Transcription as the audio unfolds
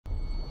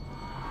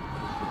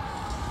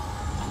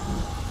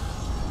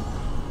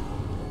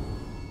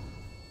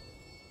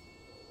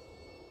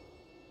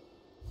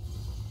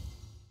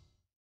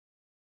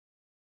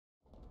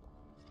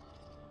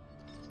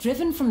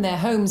Driven from their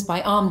homes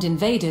by armed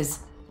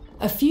invaders,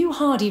 a few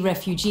hardy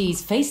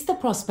refugees faced the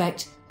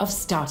prospect of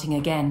starting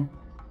again.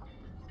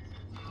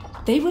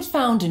 They would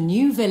found a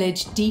new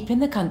village deep in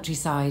the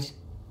countryside.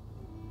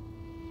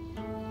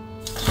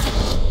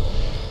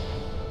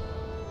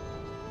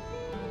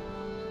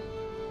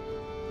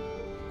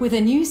 With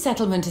a new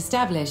settlement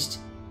established,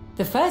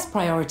 the first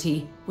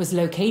priority was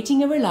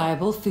locating a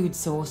reliable food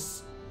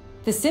source.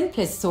 The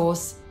simplest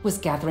source was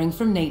gathering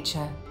from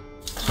nature.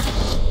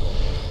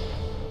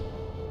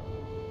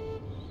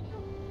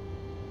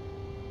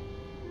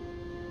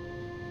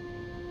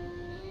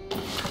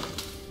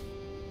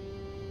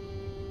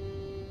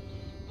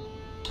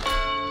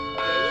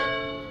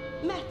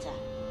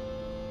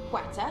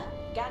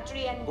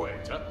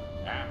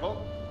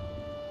 Apple.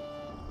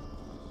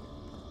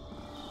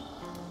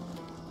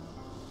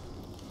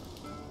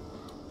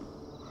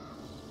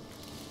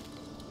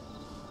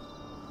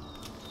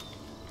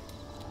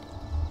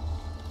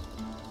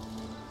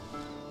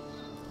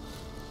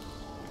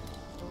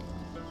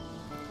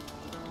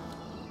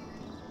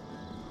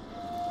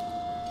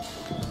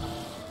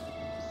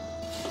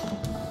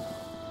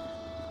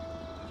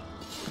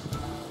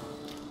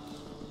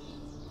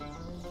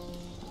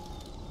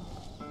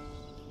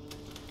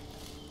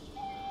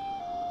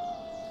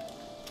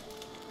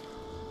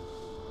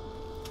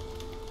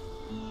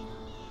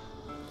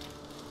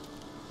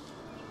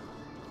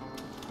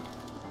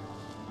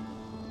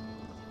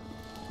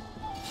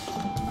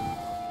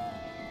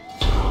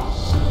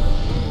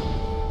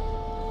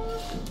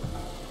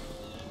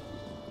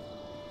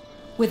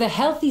 With a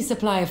healthy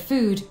supply of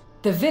food,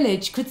 the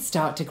village could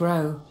start to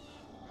grow.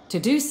 To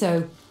do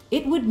so,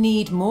 it would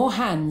need more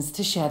hands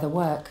to share the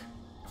work.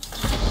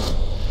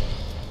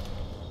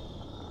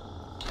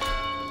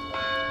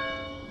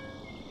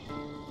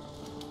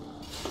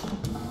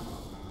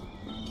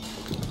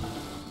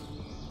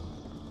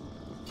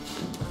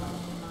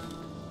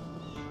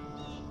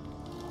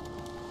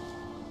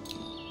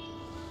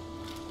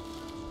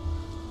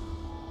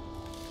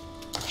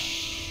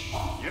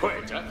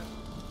 Queta,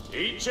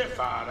 dice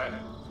fare.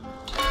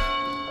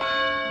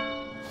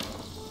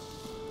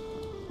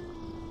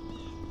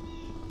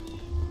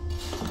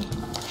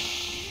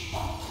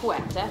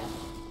 Queta.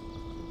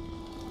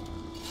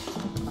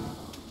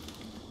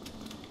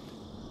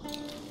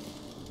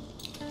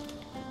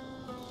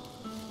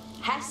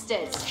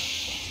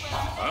 Hestes.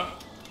 Huh?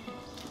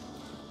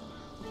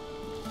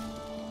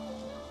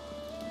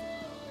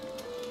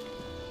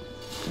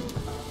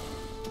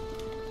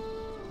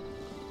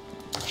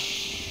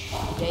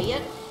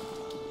 Gaian.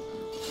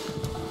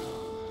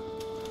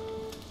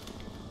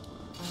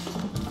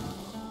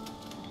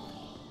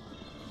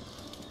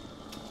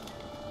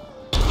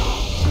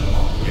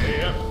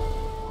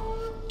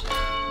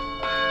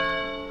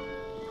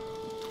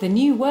 The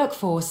new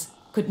workforce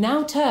could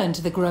now turn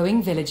to the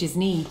growing village's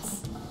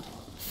needs.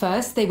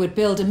 First, they would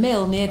build a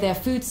mill near their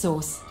food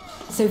source,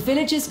 so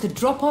villagers could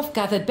drop off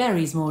gathered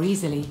berries more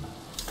easily.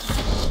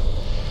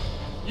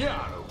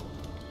 Chiaro.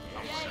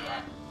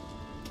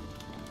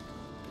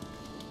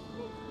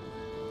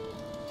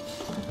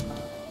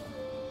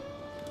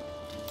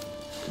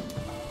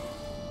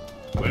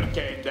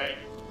 Working day.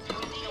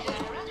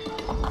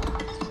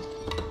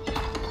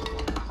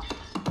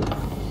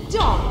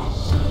 Done.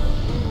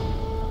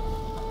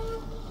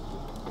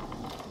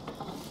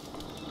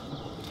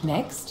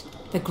 Next,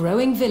 the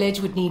growing village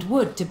would need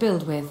wood to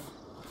build with.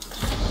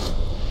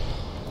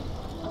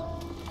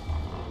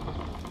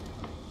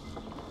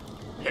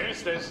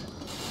 Here's this.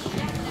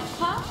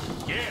 Huh?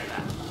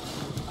 Yeah.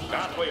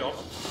 That way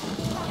off.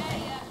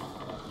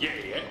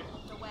 Yeah.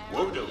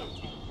 Will do.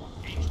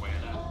 Each way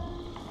there.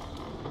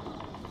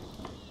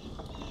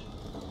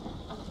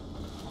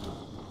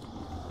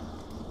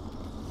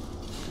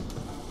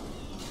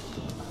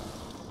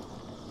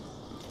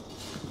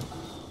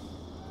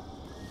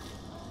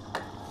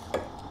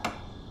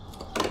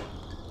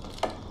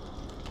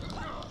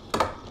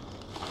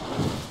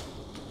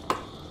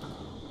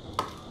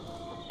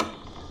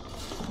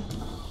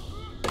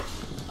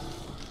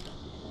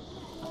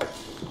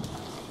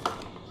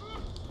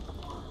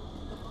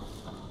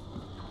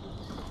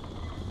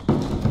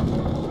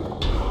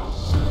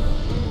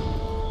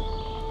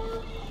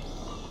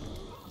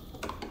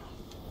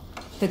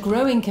 The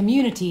growing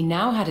community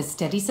now had a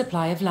steady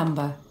supply of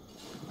lumber.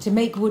 To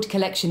make wood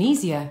collection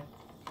easier,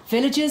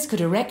 villagers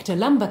could erect a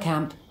lumber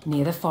camp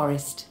near the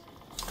forest.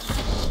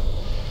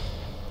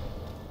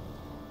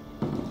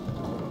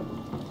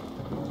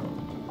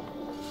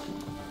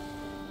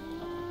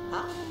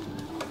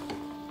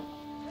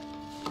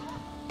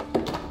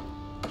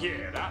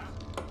 Yeah, that.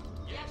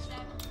 Yes,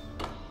 sir.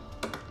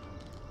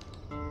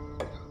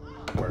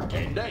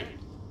 Working day.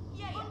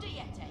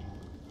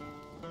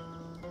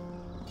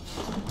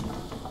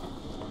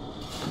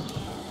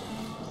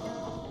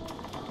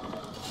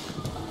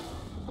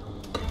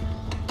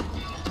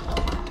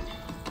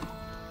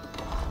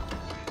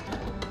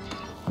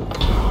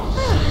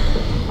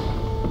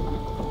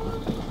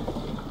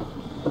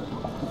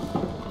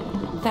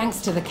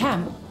 Thanks to the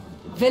camp,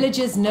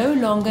 villagers no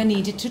longer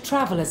needed to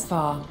travel as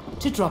far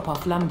to drop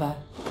off lumber.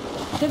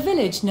 The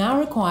village now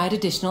required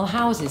additional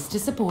houses to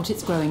support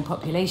its growing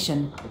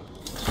population.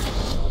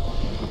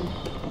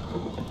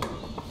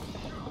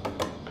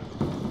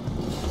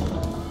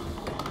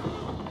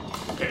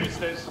 Here's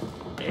this.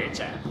 It's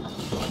a.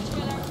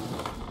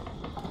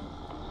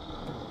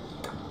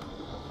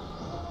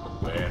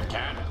 Where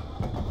can?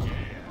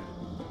 Yeah.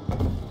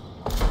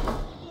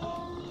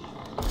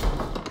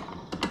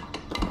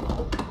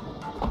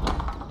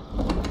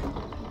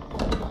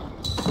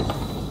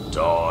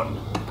 Dawn.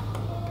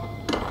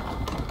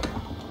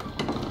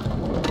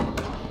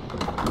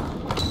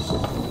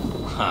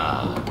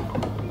 Ha.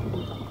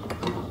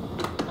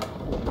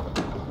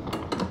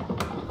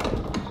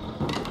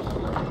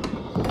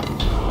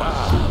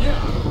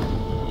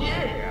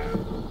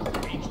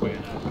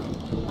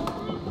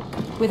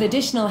 With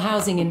additional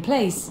housing in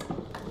place,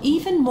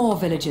 even more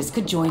villagers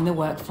could join the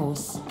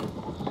workforce.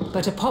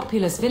 But a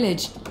populous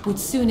village would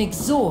soon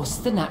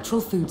exhaust the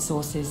natural food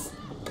sources.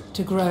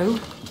 To grow,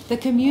 the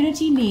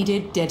community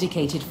needed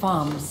dedicated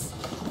farms.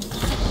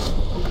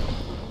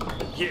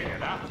 Hear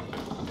that?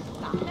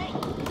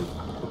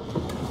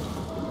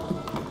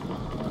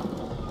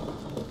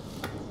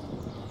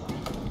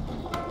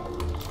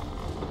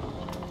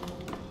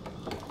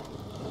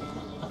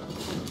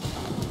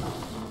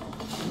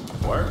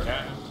 Work,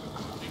 huh?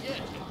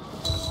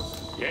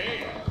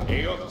 Yeah,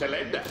 he up to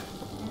Linda.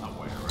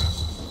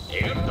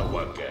 Here the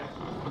worker.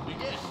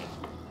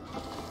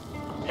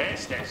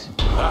 Estes.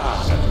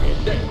 Ah,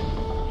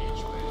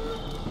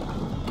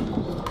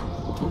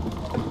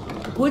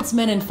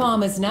 Woodsmen and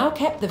farmers now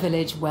kept the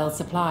village well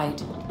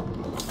supplied.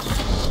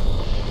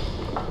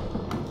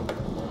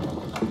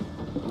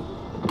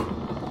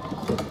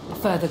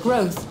 Further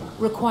growth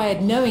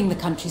required knowing the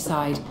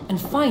countryside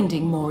and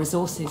finding more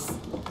resources.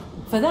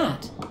 For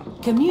that,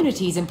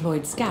 communities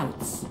employed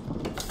scouts.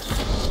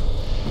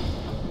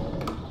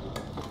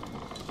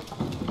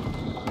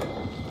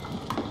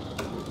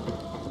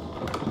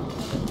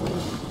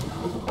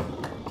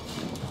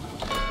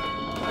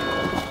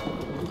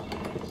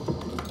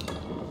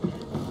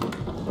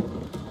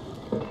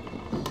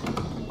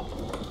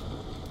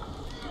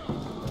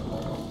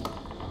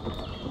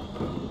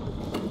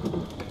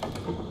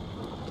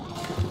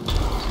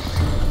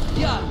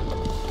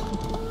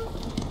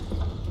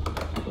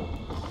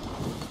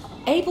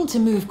 Able to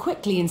move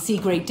quickly and see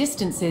great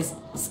distances,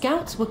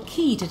 scouts were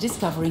key to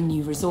discovering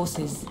new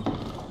resources.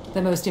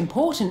 The most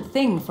important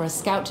thing for a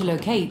scout to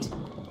locate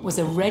was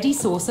a ready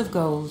source of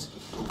gold.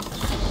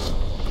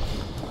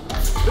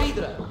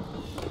 Videre.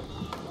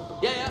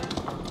 Ja.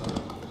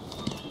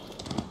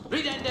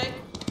 Ridende.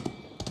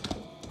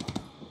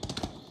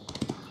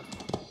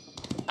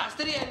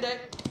 Asteriende.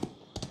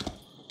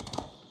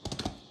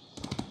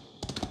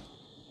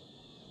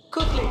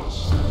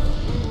 Kutlich.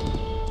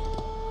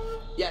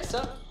 Yes,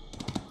 sir.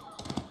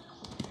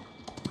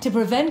 To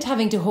prevent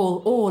having to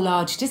haul ore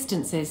large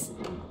distances,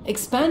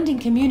 expanding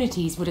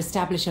communities would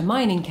establish a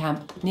mining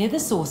camp near the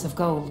source of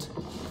gold.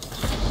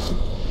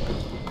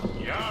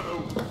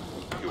 Yahoo!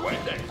 You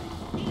went there?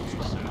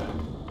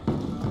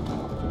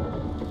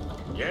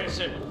 Yes,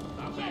 sir.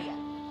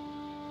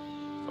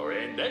 For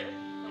Ende?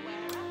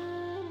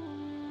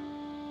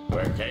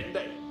 Where can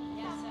they?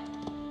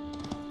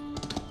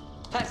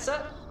 Yes,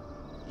 sir.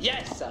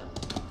 Yes, sir.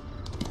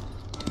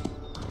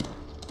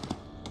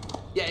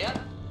 Yeah.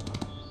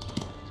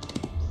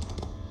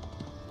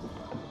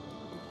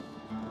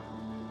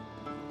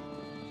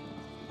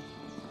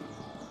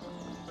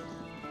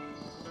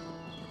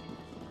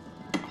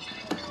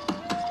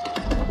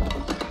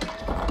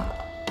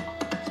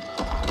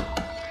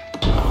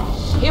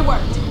 It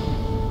worked.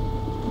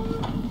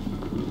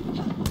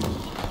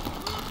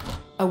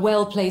 A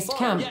well-placed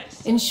camp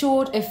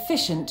ensured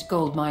efficient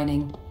gold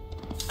mining.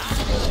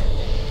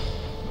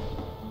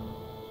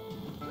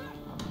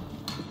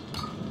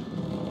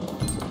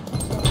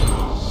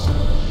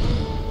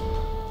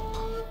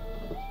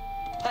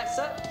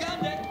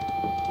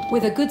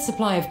 With a good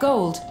supply of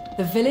gold,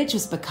 the village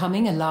was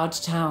becoming a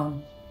large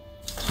town.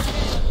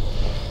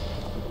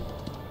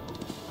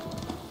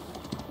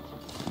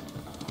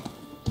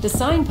 The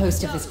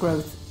signpost of this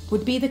growth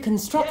would be the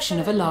construction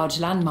of a large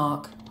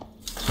landmark.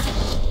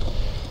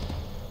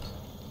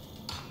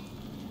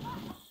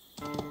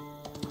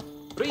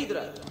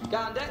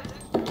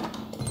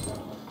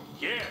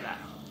 Hear that?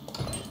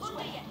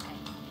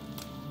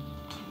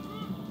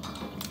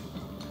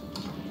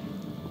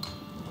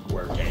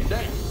 Where can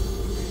they?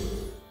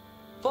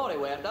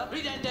 Fuoriwerda.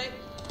 Ridende.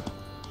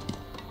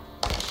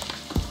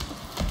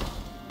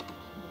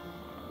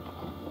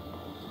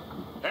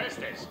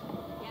 Estes.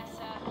 Yes,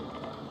 sir.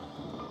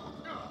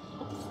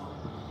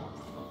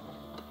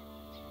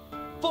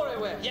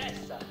 Fuoriwerda.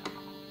 Yes, sir.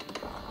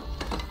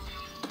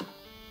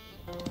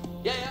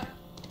 Yeah.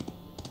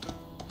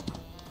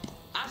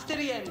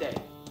 Asteriende.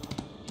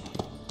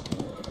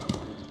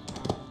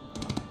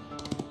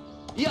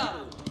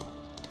 Yaru.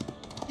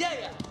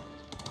 Yeah.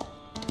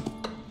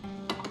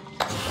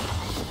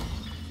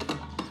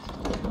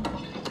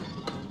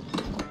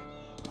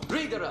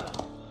 Ridera.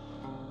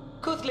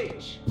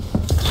 Kutlich.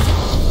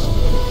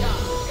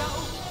 Go.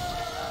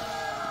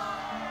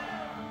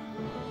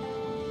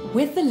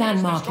 With the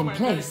landmark in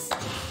place,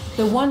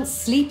 the once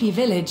sleepy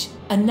village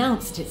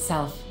announced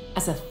itself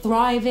as a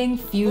thriving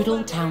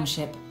feudal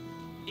township.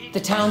 The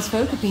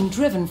townsfolk had been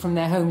driven from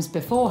their homes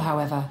before,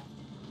 however.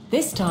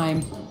 This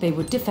time, they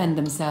would defend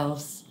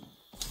themselves.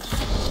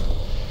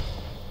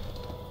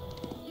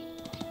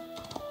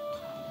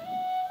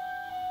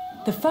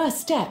 The first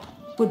step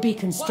would be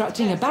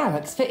constructing a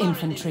barracks for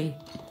infantry.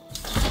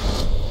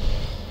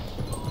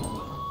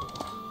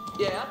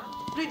 Yeah,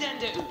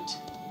 ridende ut.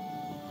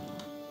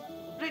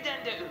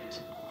 Ridende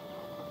ut.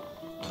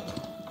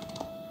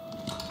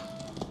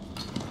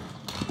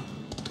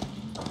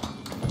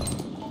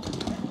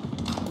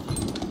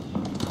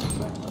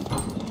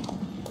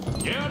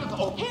 Gerd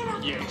op.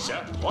 Yes,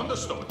 sir.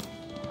 Understood.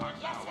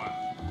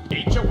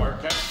 Eat your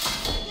worker.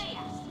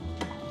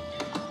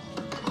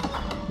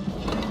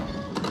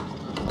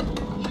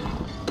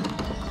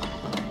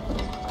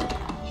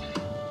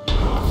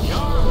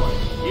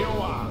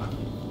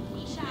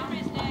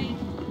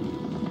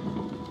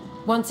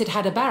 Once it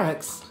had a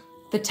barracks,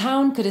 the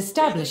town could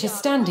establish a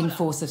standing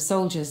force of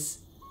soldiers.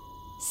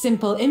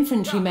 Simple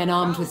infantrymen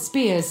armed with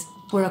spears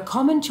were a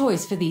common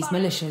choice for these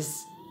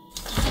militias.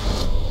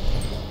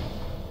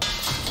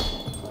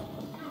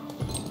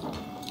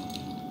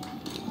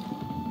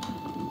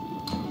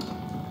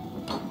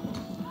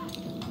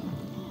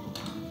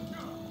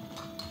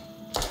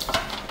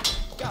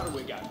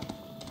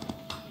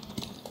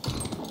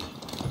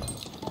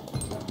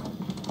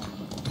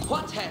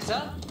 What,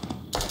 sir?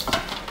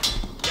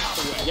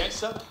 Yes,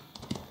 sir.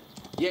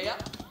 Yeah.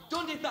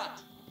 Don't do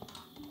that.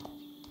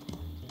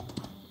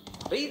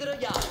 Reader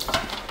yard.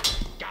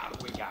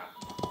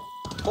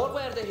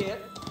 Forward here.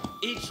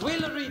 Each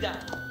will reader.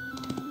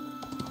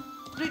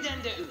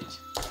 Ridende ut.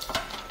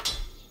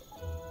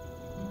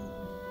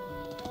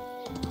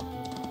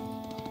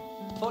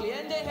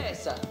 Foliende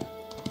hesa.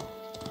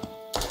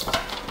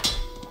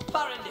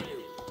 Parende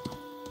ut.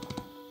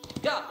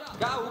 Ja,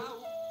 go.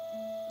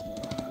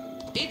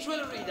 Each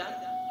will reader.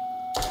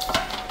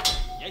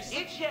 Yes.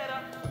 Each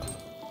here.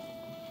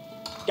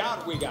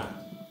 Garwigan.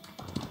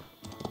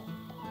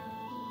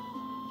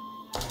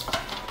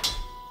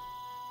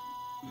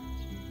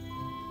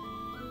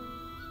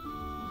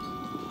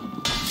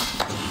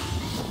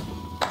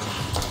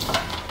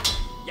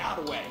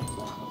 Yarway.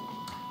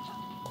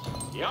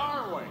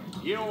 Yarway.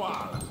 You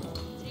are.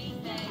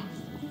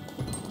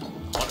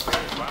 What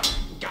is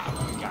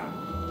Garwigan?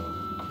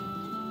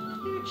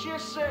 Did you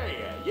say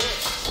it? Yes.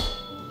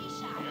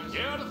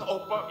 Gerd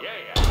op.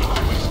 Yeah.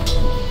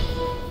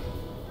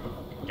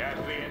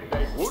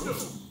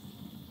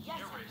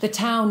 The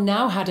town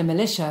now had a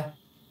militia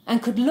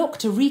and could look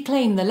to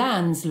reclaim the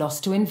lands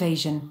lost to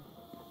invasion.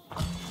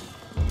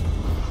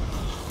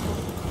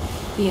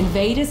 The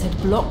invaders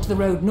had blocked the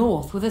road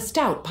north with a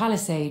stout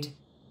palisade.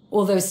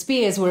 Although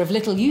spears were of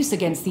little use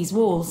against these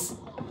walls,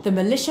 the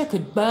militia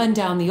could burn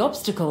down the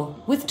obstacle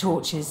with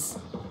torches.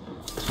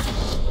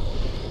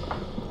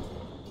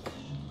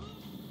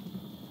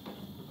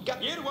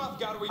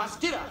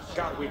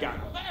 Garwigan.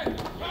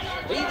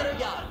 Reader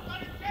yard.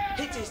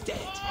 It is dead.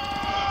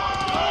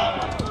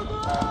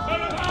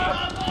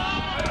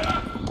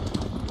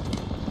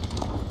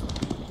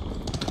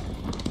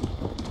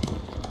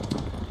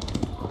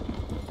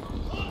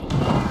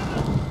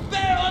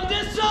 Bear on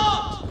the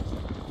sword!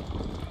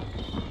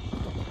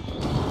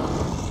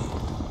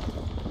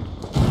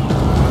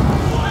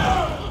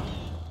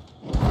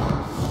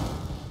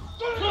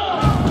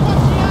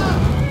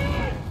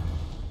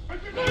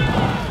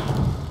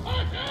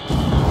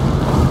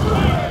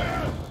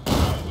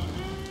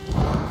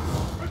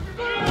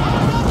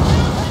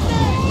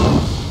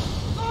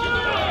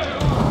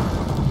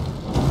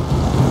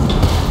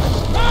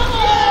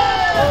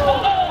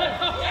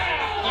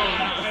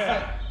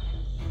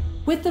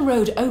 With the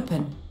road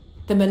open,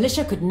 the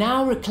militia could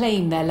now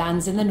reclaim their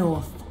lands in the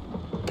north.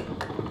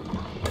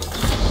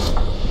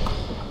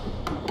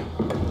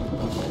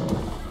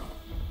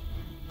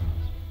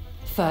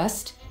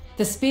 First,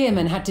 the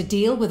spearmen had to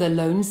deal with a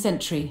lone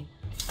sentry.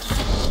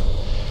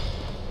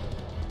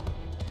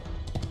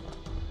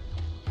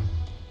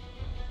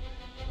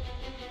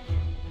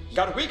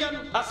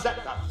 Garwigan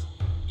acceptat.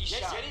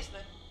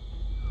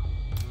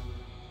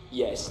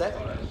 Yes, sir.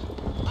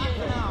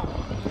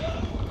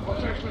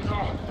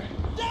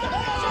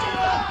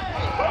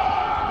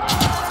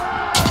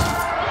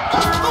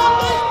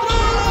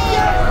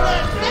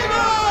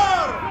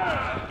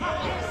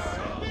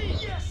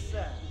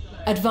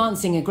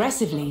 Advancing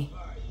aggressively,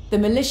 the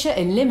militia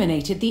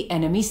eliminated the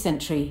enemy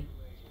sentry.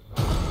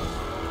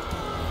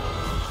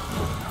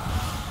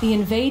 The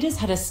invaders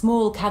had a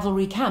small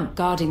cavalry camp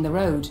guarding the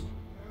road,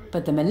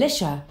 but the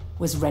militia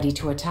was ready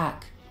to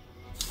attack.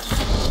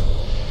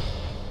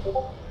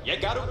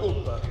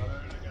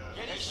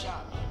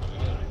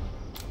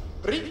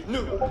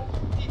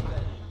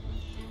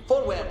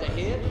 Forward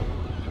here.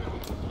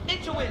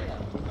 It's a window.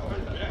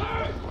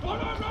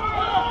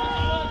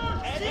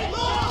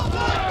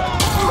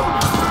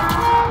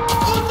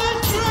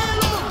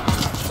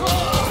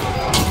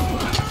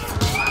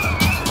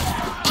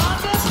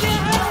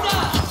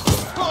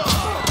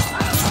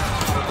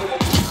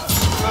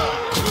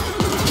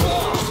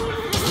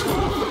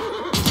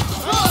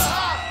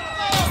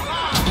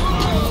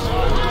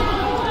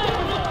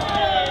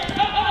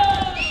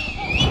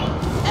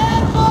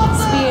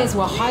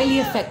 highly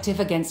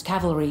effective against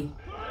cavalry,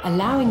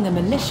 allowing the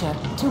militia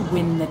to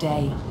win the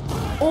day.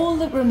 All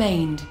that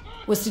remained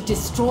was to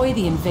destroy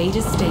the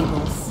invaders'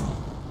 stables.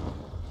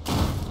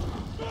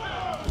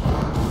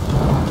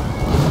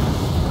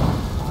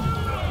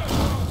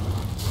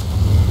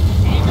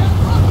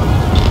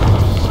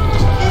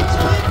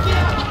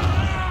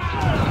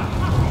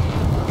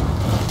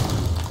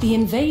 The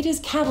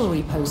invaders'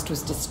 cavalry post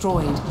was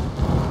destroyed,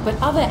 but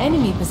other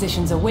enemy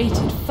positions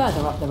awaited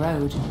further up the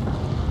road.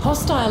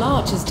 Hostile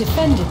archers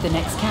defended the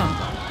next camp,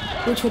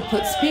 which would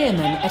put spearmen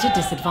at a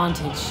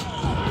disadvantage.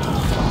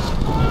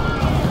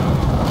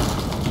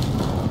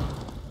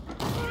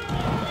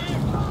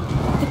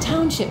 The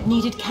township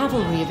needed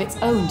cavalry of its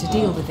own to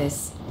deal with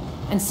this,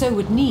 and so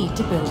would need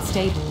to build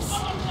stables.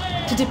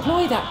 To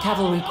deploy that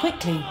cavalry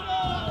quickly,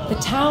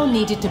 the town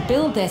needed to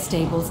build their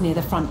stables near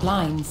the front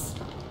lines.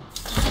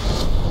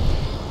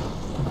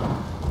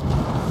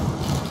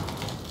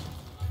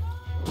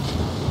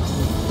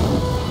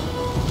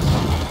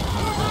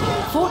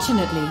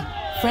 Fortunately,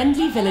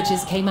 friendly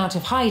villagers came out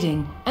of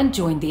hiding and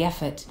joined the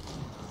effort.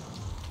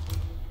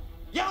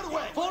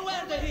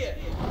 Forward here!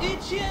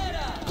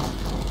 Iniziera!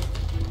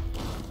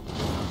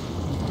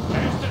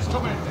 Estes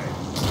comende.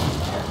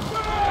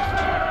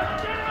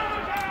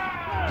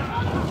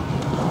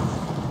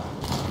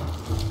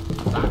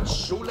 That's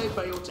Sule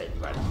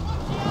Beotenran.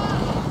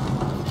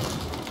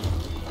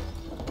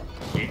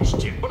 It's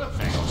timber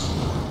effects.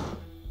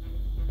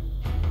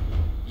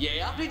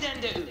 Yeah,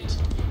 ridende ut.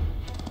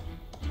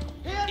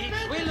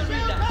 Ich will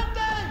rida.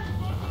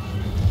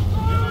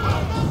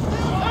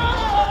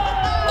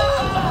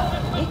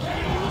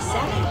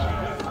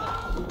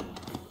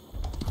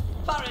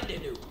 Farende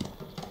nu.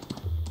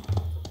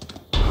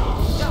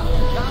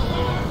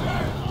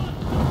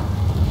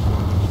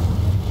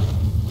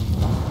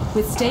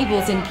 With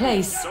stables in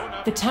place,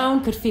 the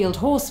town could field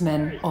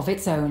horsemen of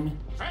its own.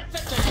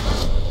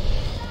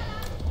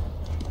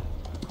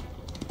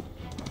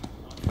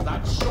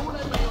 That's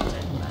Sule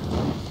Beotenran.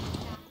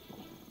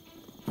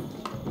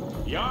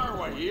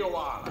 Yarwa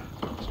Yoala.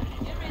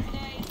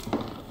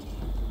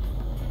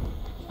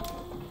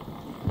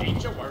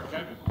 Ain't you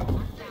working?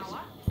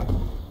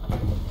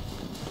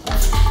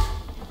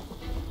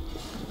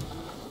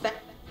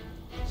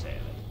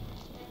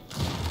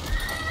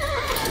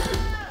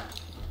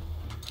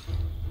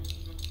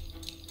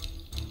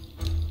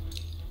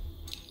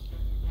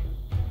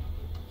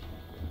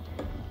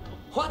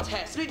 What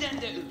has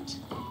ridende ut?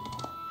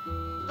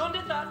 Don't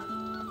do that.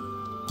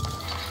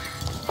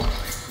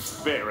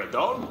 Very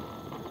done.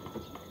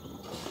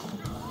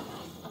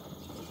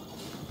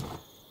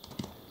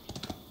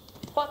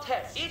 What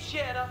has?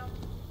 Iniziera.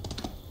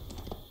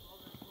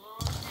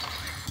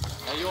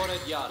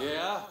 Ajoret Jar.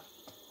 Ja?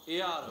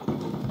 Jar.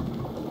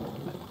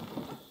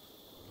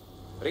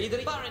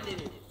 Rideri. Farende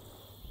nu.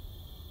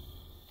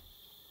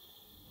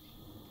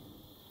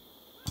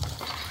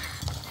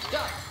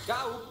 Ja,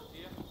 gau.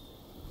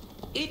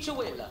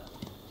 Ichuella.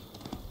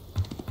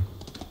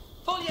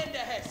 Fogliende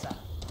hessa.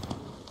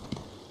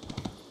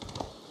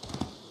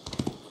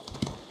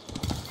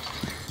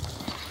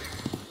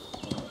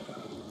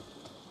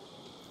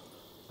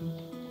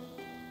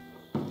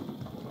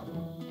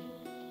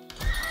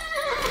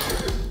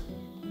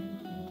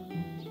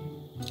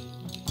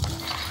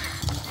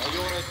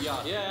 Ajoret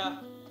Jar. Ja?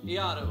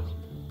 Jaro.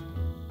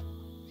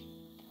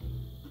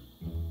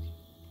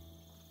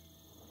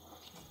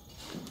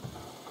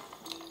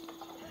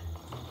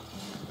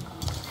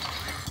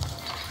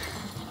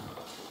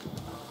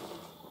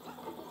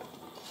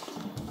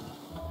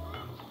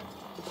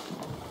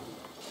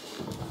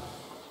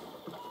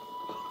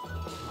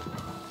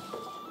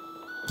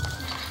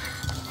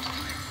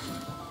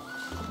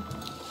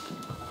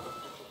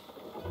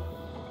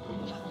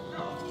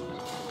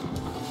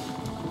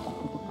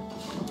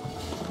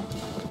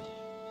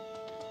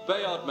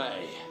 Beod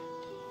mij.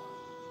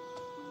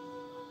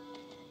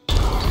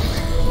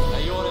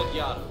 Ajoret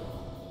Jar.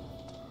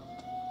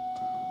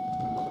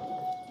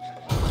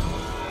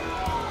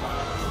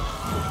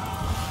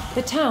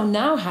 The town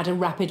now had a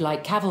rapid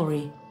light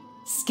cavalry,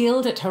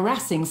 skilled at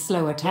harassing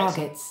slower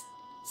targets,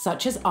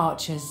 such as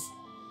archers.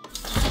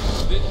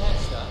 Vid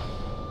Hesta.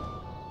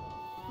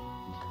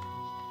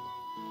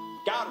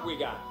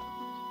 Garwiga.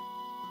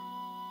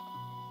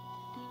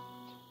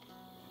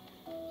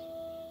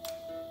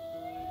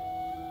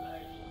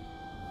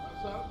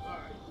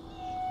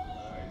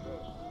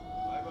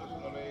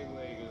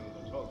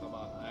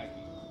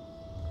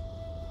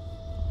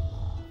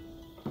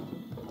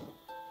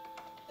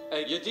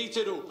 Je diet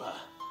te roepen.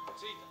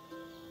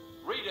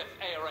 Readeth,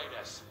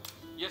 Aeradus.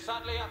 Je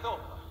sadly hath op.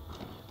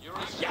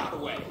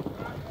 Yarway.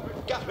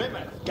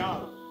 Garwimmer.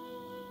 Gar.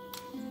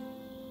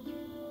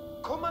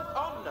 Cometh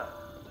on.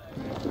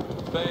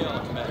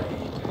 Beod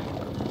mij.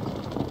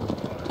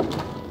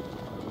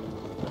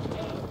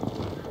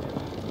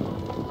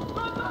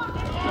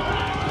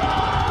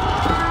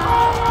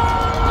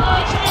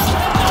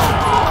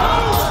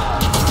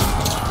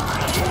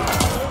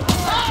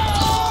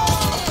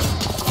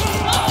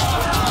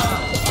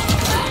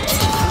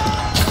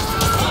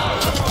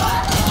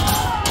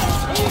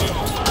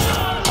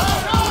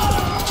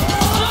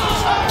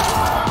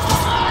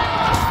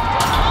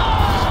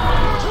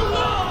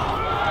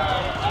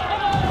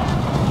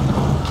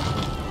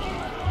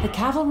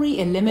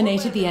 cavalry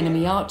eliminated the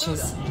enemy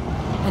archers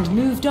and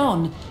moved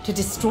on to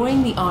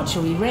destroying the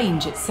archery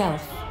range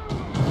itself.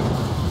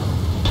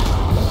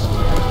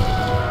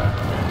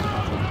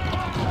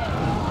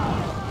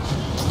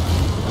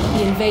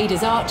 The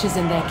invaders' archers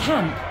and their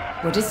camp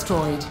were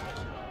destroyed.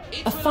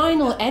 A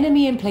final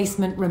enemy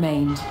emplacement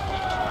remained,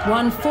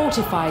 one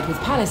fortified with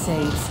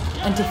palisades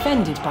and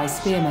defended by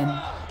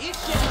spearmen.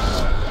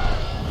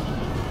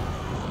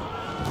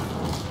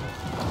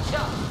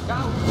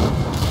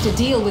 To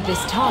deal with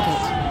this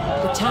target,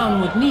 the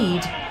town would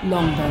need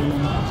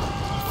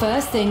longbowmen.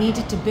 First, they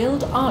needed to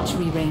build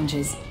archery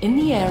ranges in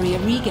the area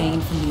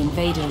regained from the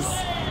invaders.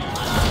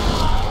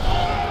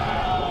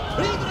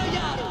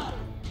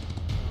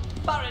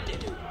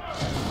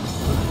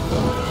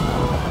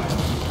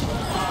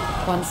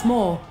 Once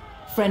more,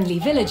 friendly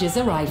villagers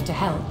arrived to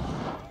help.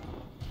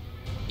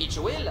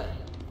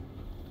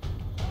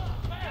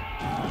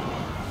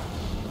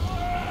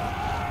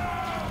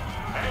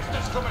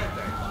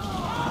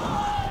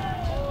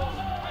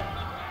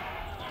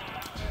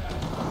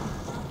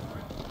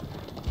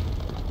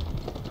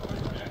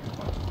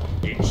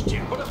 It's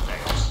tiempo de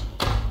feos.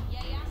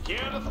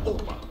 Gareth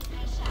opa.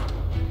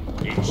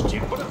 It's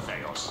tiempo de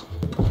feos.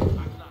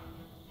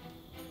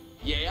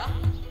 Yeah?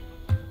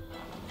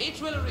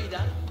 Each will read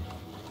that.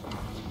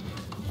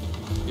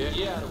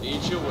 Yeah,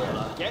 each you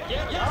will. Get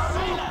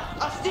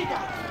Astiga!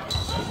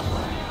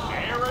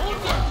 There you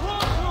go.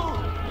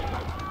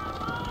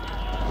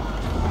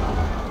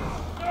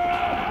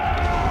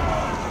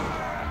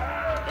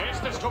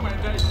 Estes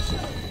comandante.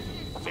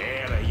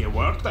 There you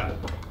work then.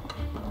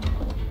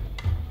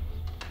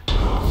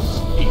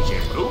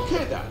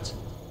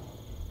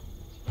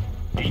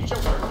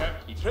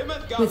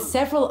 With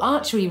several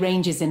archery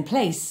ranges in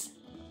place,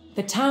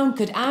 the town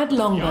could add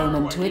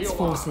longbowmen to its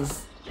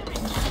forces.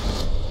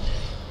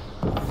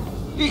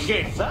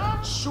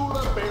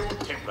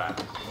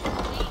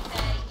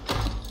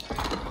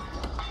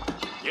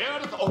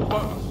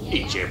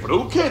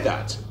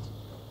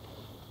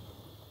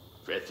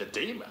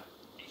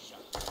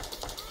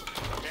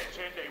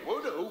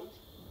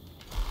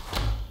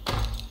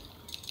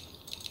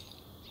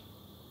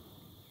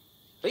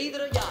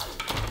 Vidare Jarl,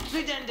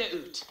 flydende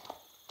ut.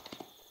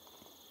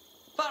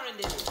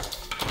 Farende ut.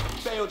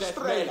 Beodet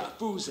Strela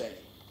Fuse.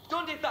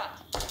 Don't do that.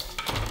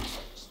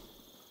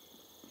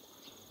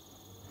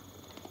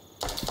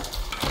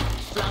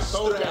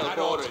 Strela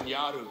Adoren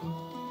Yaru.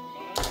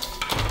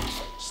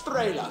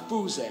 Strela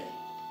Fuse.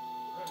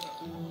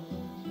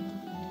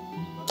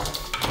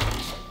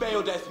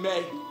 Beodet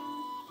me.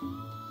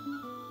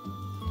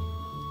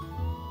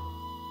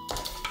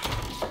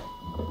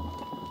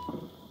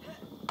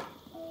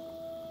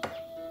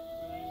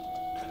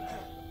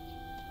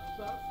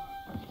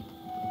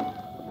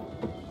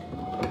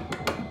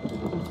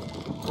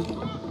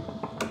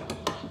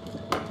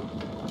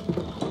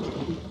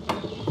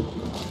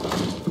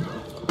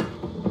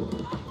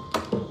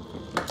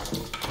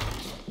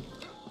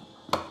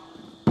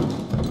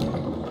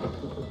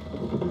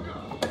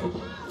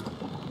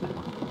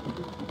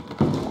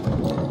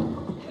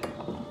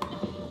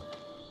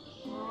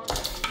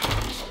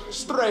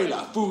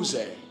 Strela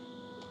Fuse.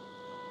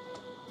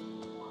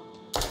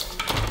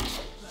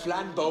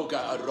 Flanboga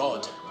a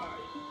rod.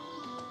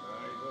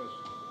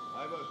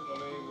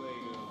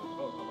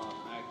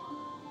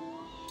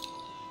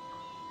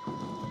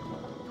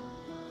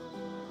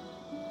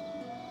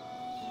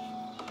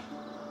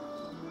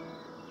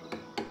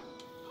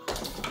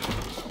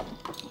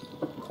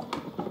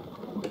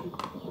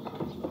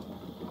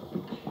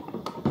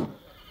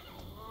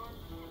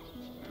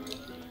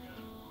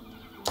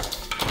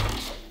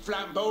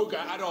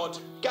 Flamboga arod.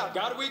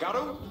 Garwi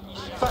Garu.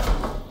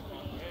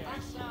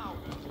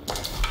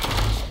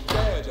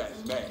 Beodet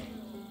me.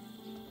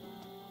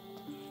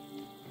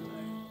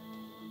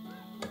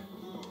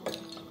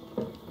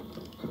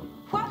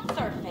 What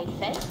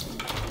surface, eh?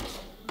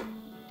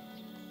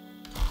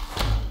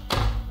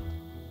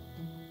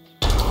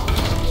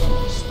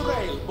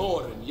 Strail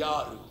Boren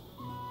Yaru.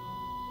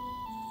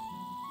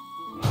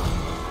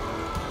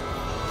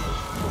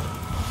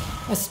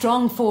 A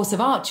strong force of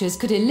archers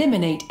could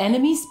eliminate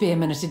enemy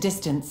spearmen at a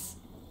distance,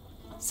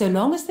 so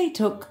long as they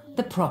took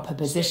the proper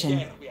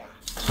position.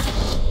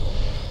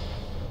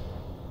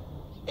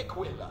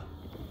 Equilla.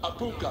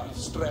 Apuka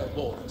Strail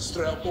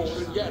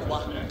Boren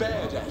Yerwa.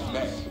 Beodet me.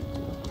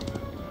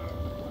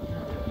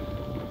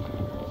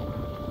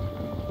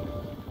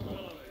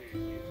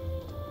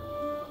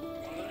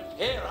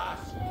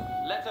 Herath.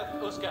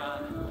 Leteth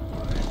Uskan.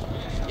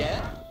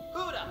 Yeah?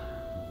 Ura!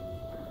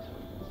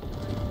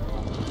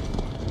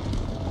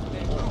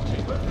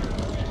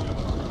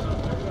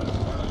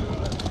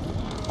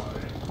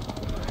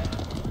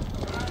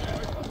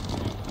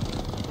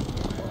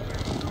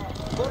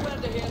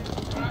 Voorwende heer.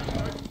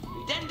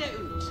 Dende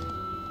ut.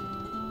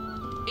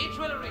 Each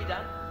will read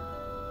that.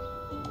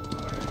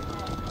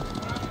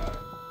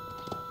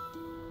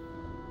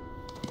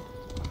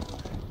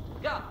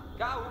 Ga,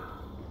 gau.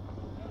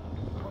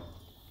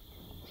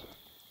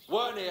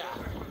 Warnia.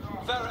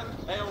 Ferret,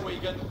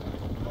 Eowegan.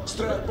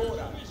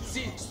 Strelbora,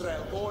 Sid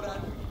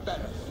Strelbora,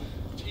 Bereth.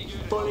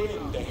 Fully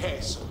in the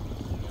Hesse.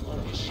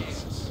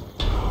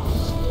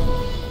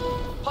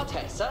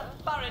 Potessa,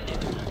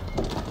 Baronid.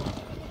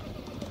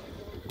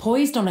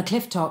 Poised on a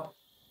cliff top,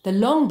 the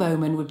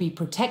longbowman would be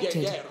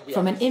protected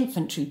from an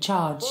infantry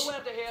charge.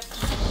 Forward here.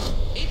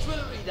 It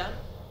will read on.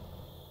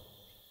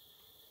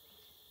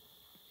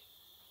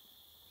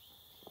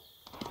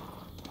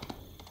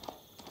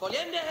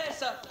 Vogliende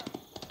Hessa.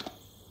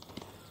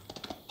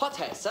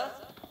 Potessa.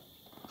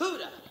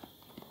 Huda.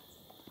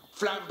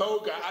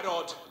 Flamboga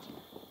Arod.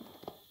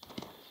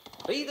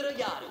 Reader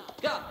Yaru.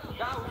 Go.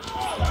 Go.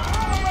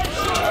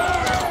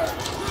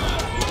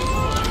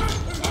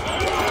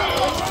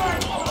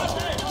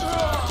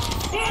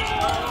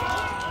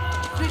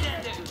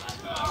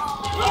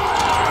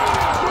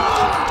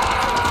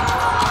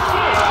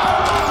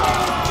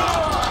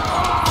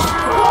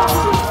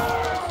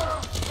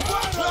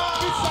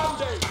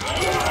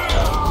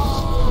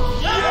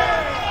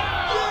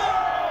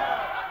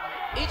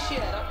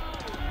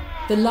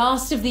 The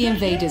last of the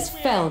invaders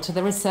fell to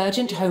the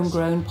resurgent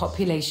homegrown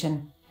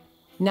population.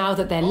 Now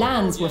that their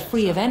lands were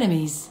free of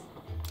enemies,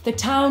 the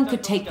town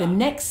could take the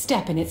next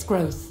step in its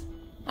growth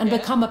and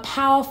become a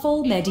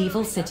powerful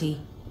medieval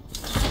city.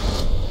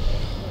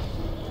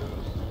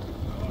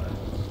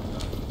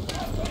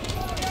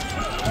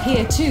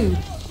 Here too,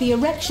 the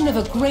erection of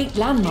a great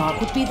landmark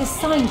would be the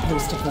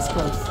signpost of this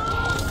growth.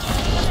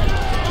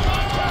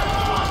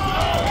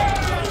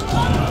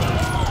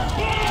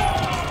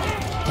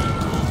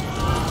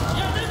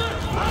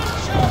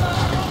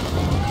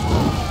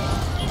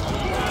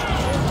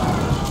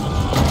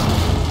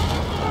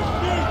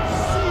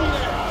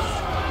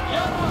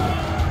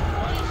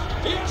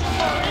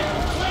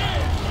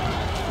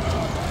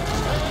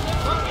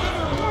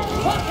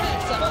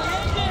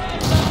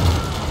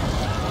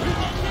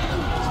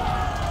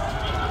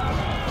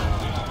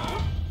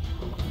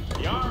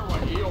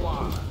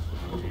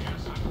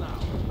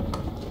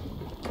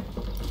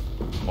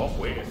 Off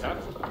way is that?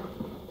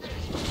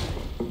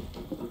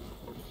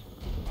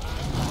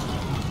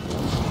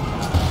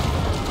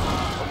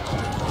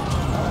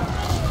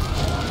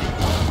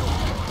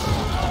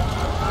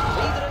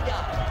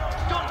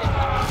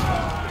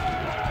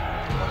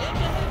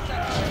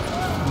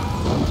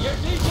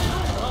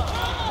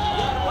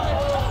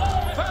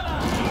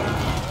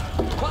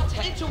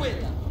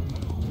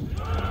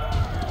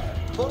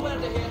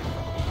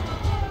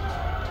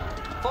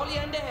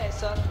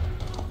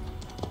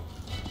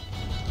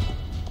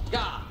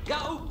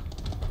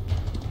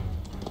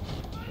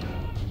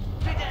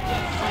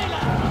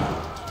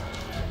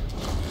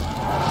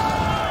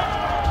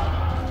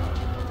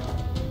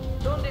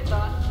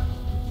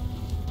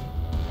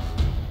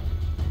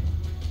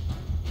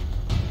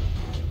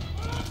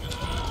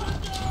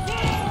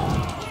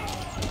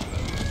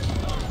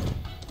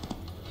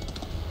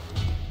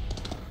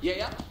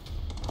 Yeah,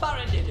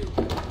 Baronid.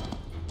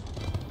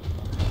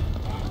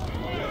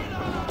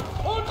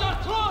 Unter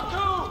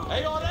Torku!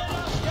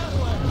 Eorena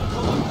Yerwe!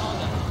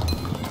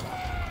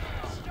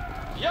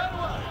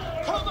 Yerwe!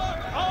 Come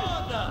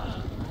on!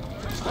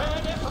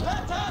 Spene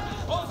Fleta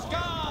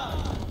Oscar!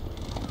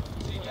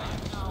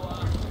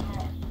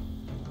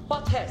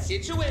 What has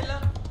it to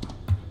will?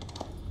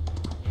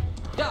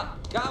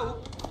 Go.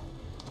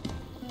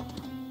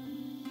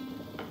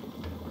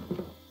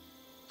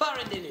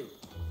 Baronid.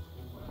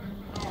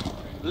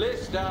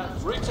 List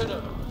as written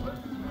up.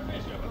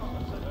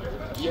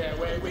 Yeah,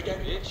 where we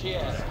get Each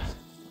here.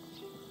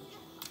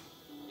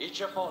 Each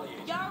of all you.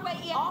 Your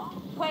way off,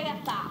 way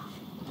at that.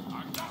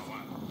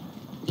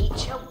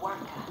 Each a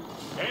worker.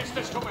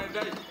 Estes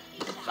comende.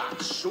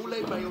 that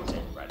Sule Mail's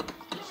in, ready.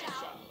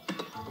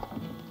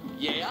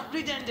 Yeah,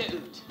 redende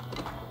ut.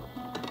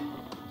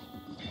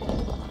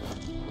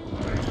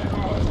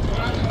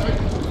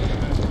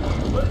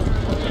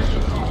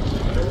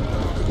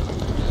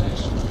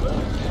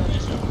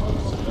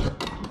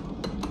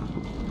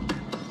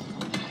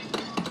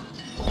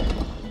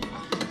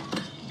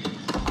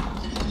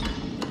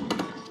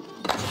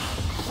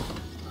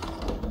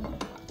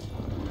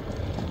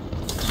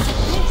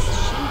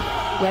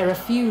 Where a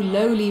few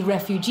lowly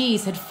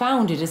refugees had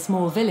founded a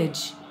small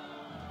village,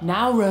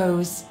 now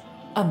rose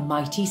a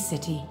mighty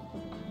city.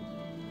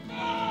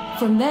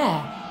 From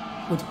there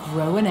would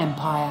grow an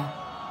empire.